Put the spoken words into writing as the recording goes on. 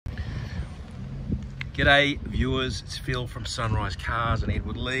G'day viewers, it's Phil from SunRIseCars and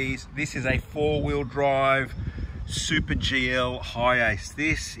Edward Lees. This is a four-wheel drive Super GL Hiace.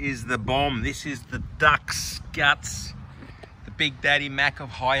 This is the bomb. This is the duck's guts, the big daddy Mac of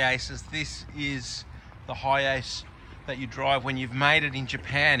Hiaces. This is the Hiace that you drive when you've made it in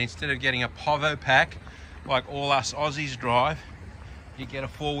Japan. Instead of getting a Povo pack like all us Aussies drive, you get a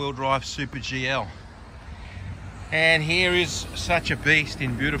four-wheel drive Super GL. And here is such a beast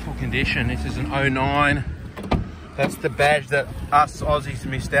in beautiful condition. This is an 09. That's the badge that us Aussies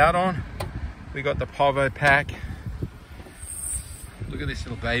missed out on. We got the Povo pack. Look at this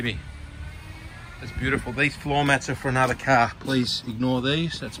little baby. That's beautiful. These floor mats are for another car. Please ignore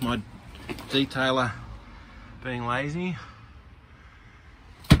these. That's my detailer being lazy.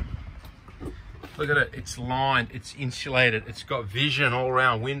 Look at it. It's lined. It's insulated. It's got vision all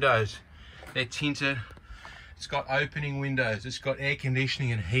around. Windows, they're tinted. It's got opening windows. It's got air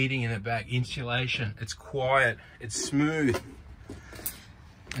conditioning and heating in the back. Insulation. It's quiet. It's smooth.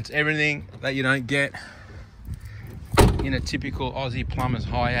 It's everything that you don't get in a typical Aussie plumber's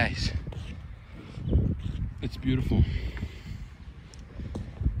Hiace. It's beautiful.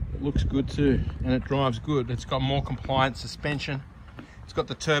 It looks good too, and it drives good. It's got more compliant suspension. It's got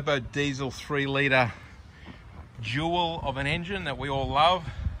the turbo diesel 3-litre jewel of an engine that we all love.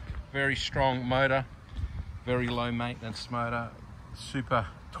 Very strong motor. Very low maintenance motor, super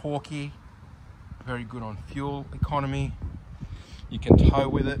torquey, very good on fuel economy. You can tow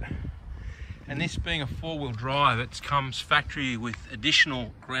with it. And this being a four-wheel drive, it comes factory with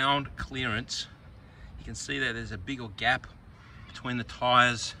additional ground clearance. You can see that there's a bigger gap between the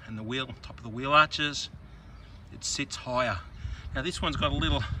tires and the wheel, top of the wheel arches. It sits higher. Now this one's got a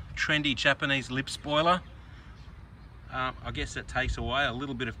little trendy Japanese lip spoiler. I guess that takes away a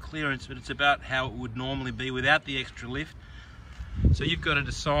little bit of clearance, but it's about how it would normally be without the extra lift. So you've got to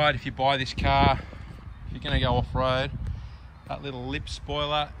decide, if you buy this car, if you're going to go off-road, that little lip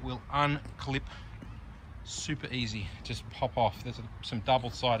spoiler will unclip super easy. Just pop off. There's some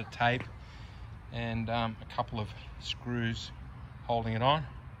double-sided tape and a couple of screws holding it on.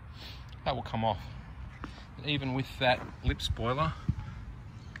 That will come off. But even with that lip spoiler,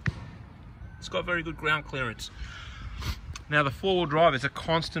 it's got very good ground clearance. Now the four-wheel drive is a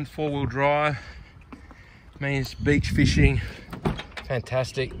constant four-wheel drive. Means beach fishing,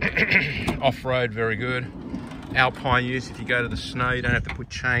 fantastic. Off-road, very good. Alpine use, if you go to the snow, you don't have to put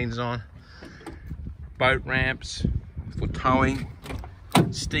chains on. Boat ramps for towing.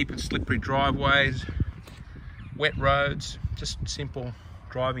 Steep and slippery driveways. Wet roads, just simple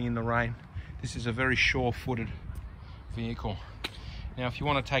driving in the rain. This is a very sure-footed vehicle. Now if you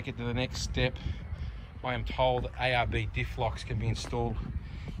want to take it to the next step, I am told that ARB diff locks can be installed.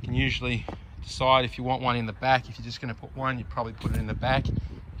 You can usually decide if you want one in the back. If you're just going to put one, you'd probably put it in the back. You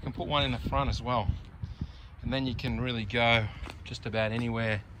can put one in the front as well. And then you can really go just about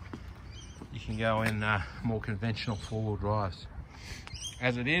anywhere. You can go in more conventional four-wheel drives.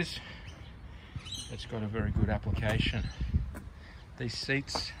 As it is, it's got a very good application. These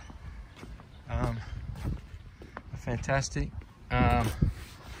seats are fantastic.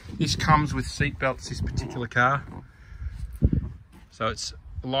 This comes with seat belts, this particular car. So it's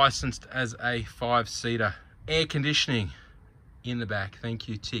licensed as a 5-seater. Air conditioning in the back, thank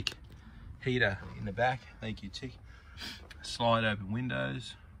you, tick. Heater in the back, thank you, tick. Slide open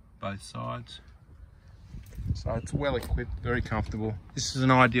windows, both sides. So it's well equipped, very comfortable. This is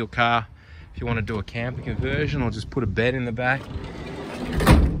an ideal car if you want to do a camper conversion, or just put a bed in the back.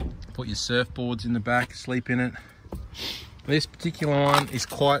 Put your surfboards in the back, sleep in it. This particular one is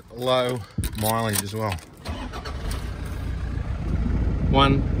quite low mileage as well.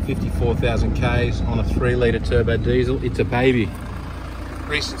 154,000 Ks on a 3-litre turbo diesel. It's a baby.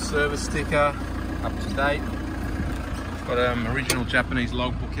 Recent service sticker, up to date. It's got an original Japanese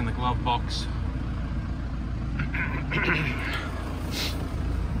logbook in the glove box.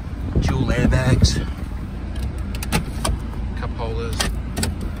 Dual airbags, cup holders.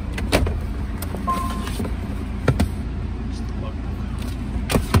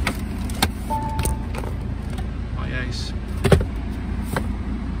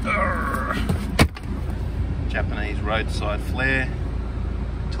 Japanese roadside flare,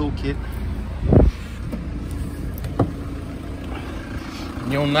 toolkit.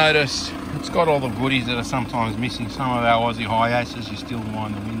 And you'll notice it's got all the goodies that are sometimes missing. Some of our Aussie Hiaces, you still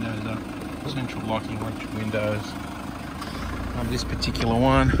wind the windows up. Central locking electric windows. This particular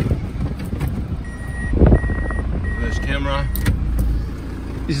one, reverse camera.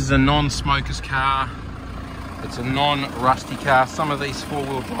 This is a non-smoker's car. It's a non-rusty car. Some of these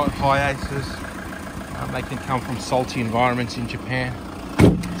four-wheel drive Hiaces, they can come from salty environments in Japan.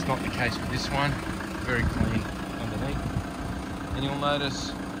 It's not the case with this one. very clean underneath. And you'll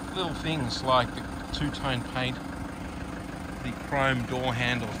notice little things like the two-tone paint, the chrome door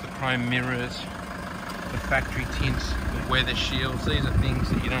handles, the chrome mirrors, the factory tints, the weather shields. These are things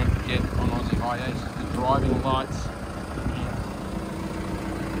that you don't get on Aussie Hiace. The driving lights,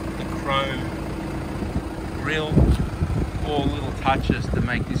 the chrome grille, all little touches to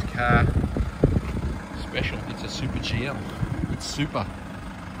make this car special. It's a Super GL. It's super.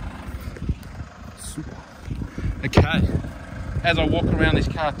 Super. Okay. As I walk around this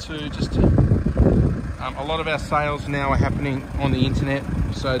car too, just to, a lot of our sales now are happening on the internet,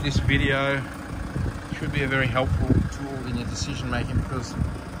 so this video should be a very helpful tool in your decision making, because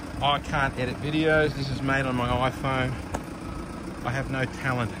I can't edit videos. This is made on my iPhone. I have no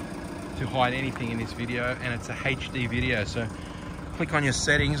talent to hide anything in this video, and it's a HD video, so click on your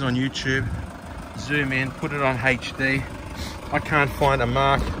settings on YouTube, zoom in, put it on HD. I can't find a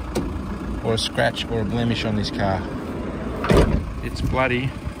mark or a scratch or a blemish on this car. It's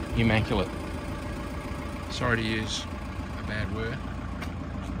bloody immaculate. Sorry to use a bad word,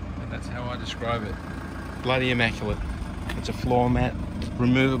 but that's how I describe it. Bloody immaculate. It's a floor mat,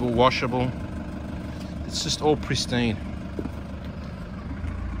 removable, washable. It's just all pristine.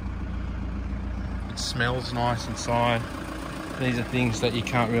 It smells nice inside. These are things that you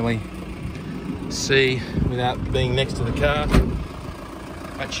can't really see without being next to the car.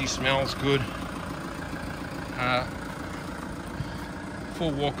 Actually smells good.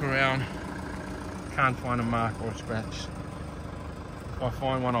 Full walk around. Can't find a mark or a scratch. If I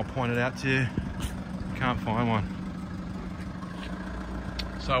find one, I'll point it out to you. Can't find one.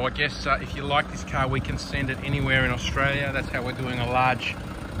 So I guess if you like this car, we can send it anywhere in Australia. That's how we're doing a large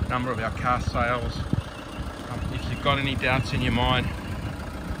number of our car sales. If you've got any doubts in your mind,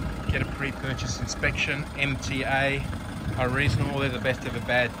 get a pre-purchase inspection. MTA are reasonable. They're the best of a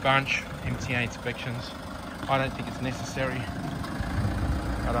bad bunch. MTA inspections. I don't think it's necessary.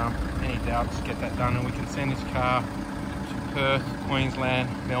 But any doubts, get that done, and we can send this car to Perth, Queensland,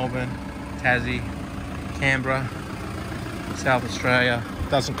 Melbourne, Tassie, Canberra, South Australia.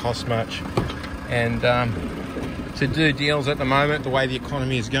 Doesn't cost much. And to do deals at the moment, the way the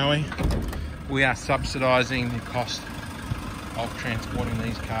economy is going, we are subsidising the cost of transporting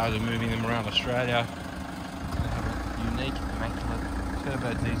these cars and moving them around Australia. They have a unique, immaculate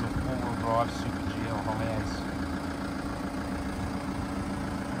turbo diesel four-wheel drive Super GL Hiace.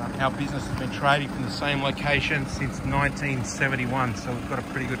 Our business has been trading from the same location since 1971, so we've got a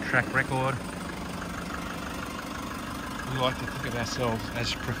pretty good track record. We like to think of ourselves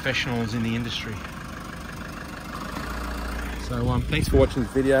as professionals in the industry. So thanks for watching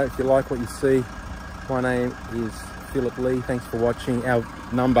this video. If you like what you see, my name is Philip Lee. Thanks for watching. Our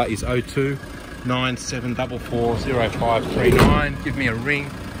number is 02 9744 0539. Give me a ring.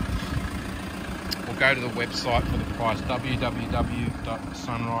 Go to the website for the price,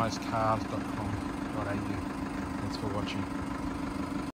 www.sunrisecars.com.au. Thanks for watching.